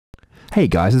Hey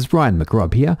guys, it's Ryan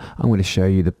McRobb here. I'm going to show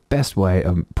you the best way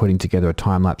of putting together a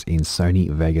time-lapse in Sony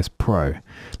Vegas Pro.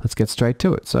 Let's get straight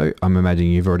to it. So I'm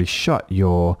imagining you've already shot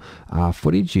your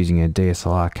footage using a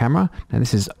DSLR camera. Now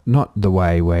this is not the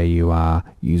way where you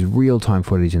use real-time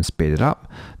footage and speed it up.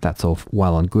 That's all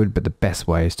well and good, but the best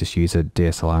way is to use a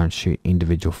DSLR and shoot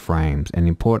individual frames and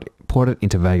import it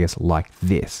into Vegas like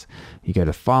this. You go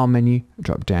to File menu,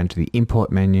 drop down to the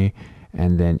Import menu,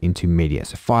 and then into Media.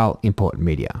 So File, Import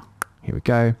Media. Here we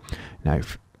go. Now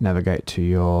navigate to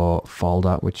your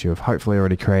folder, which you've hopefully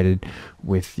already created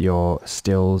with your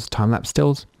stills, time-lapse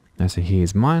stills. Now, so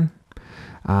here's mine.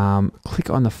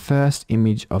 Click on the first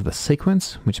image of the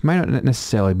sequence, which may not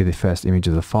necessarily be the first image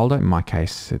of the folder. In my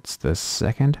case, it's the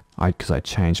second, because I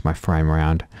changed my frame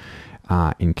around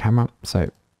in camera.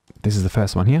 So this is the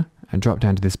first one here, and drop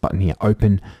down to this button here,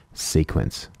 Open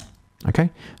Sequence. Okay,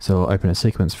 so we'll open a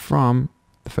sequence from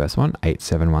the first one,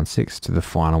 8716, to the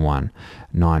final one,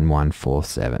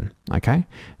 9147. Okay,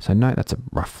 so note that's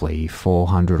roughly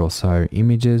 400 or so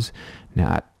images.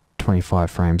 Now at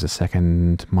 25 frames a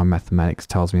second, my mathematics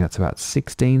tells me that's about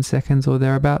 16 seconds or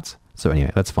thereabouts. So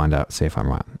anyway, let's find out, see if I'm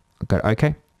right. Go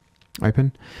OK,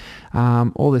 open.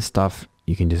 All this stuff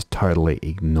you can just totally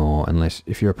ignore, unless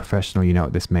if you're a professional, you know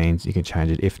what this means, you can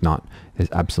change it. If not,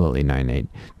 there's absolutely no need.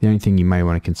 The only thing you may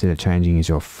want to consider changing is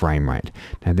your frame rate.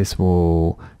 Now this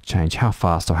will change how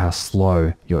fast or how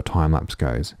slow your time-lapse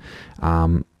goes.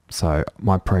 So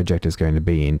my project is going to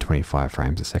be in 25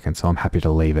 frames a second, so I'm happy to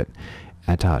leave it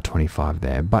at 25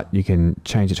 there, but you can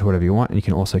change it to whatever you want, and you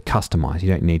can also customize. You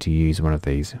don't need to use one of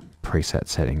these preset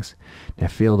settings. Now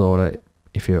field order,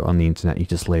 if you're on the internet, you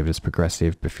just leave it as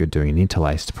progressive, but if you're doing an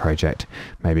interlaced project,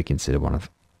 maybe consider one of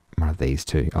these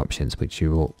two options, which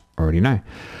you will already know.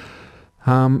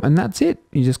 And that's it.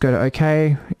 You just go to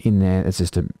OK. In there, it's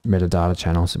just a metadata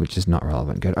channel, which is not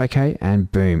relevant. Go to OK, and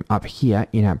boom, up here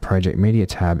in our Project Media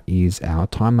tab is our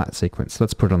time-lapse sequence.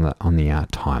 Let's put it on the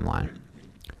timeline.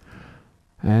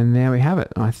 And there we have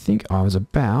it. I think I was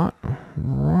about,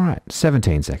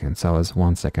 17 seconds. So I was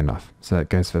 1 second off. So it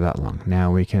goes for that long.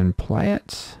 Now we can play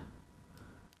it.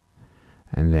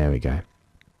 And there we go.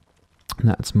 And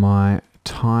that's my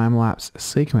time-lapse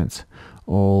sequence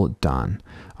all done.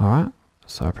 All right.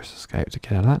 So I press escape to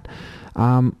get out of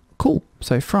that. Cool.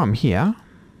 So from here,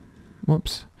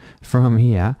 what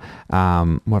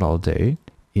I'll do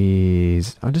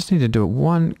is I just need to do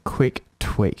one quick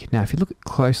tweak. Now if you look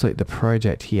closely at the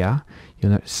project here,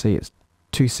 you'll see it's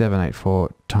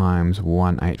 2784 times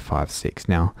 1856.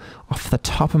 Now off the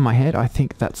top of my head, I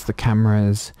think that's the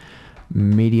camera's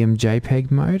medium JPEG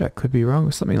mode. I could be wrong,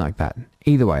 or something like that.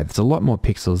 Either way, there's a lot more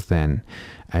pixels than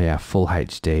a full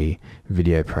HD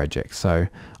video project, so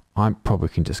I probably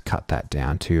can just cut that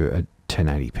down to a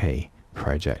 1080p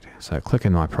project. So click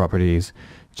in my properties,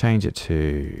 change it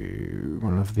to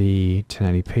one of the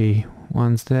 1080p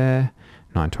ones there,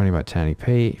 920 by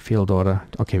 1080p, field order,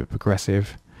 I'll keep it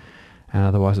progressive, and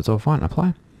otherwise it's all fine.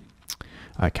 Apply.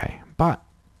 Okay, but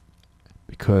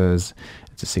because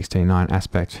it's a 16:9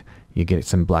 aspect, you get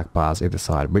some black bars either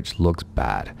side, which looks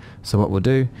bad. So what we'll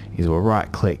do is we'll right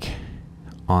click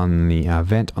on the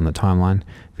event on the timeline,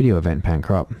 video event pan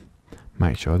crop,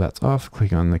 make sure that's off,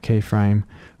 click on the keyframe,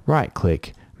 right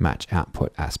click, match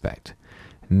output aspect.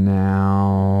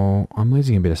 Now I'm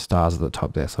losing a bit of stars at the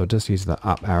top there, so I'll just use the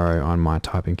up arrow on my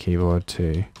typing keyboard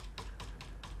to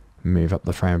move up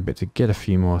the frame a bit to get a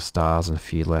few more stars and a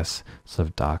few less sort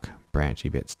of dark branchy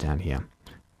bits down here.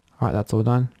 Alright, that's all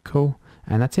done. Cool.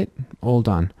 And that's it. All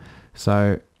done.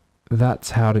 So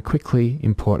that's how to quickly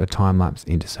import a time-lapse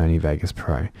into Sony Vegas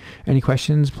Pro. Any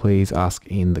questions, please ask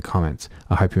in the comments.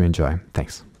 I hope you enjoy.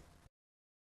 Thanks.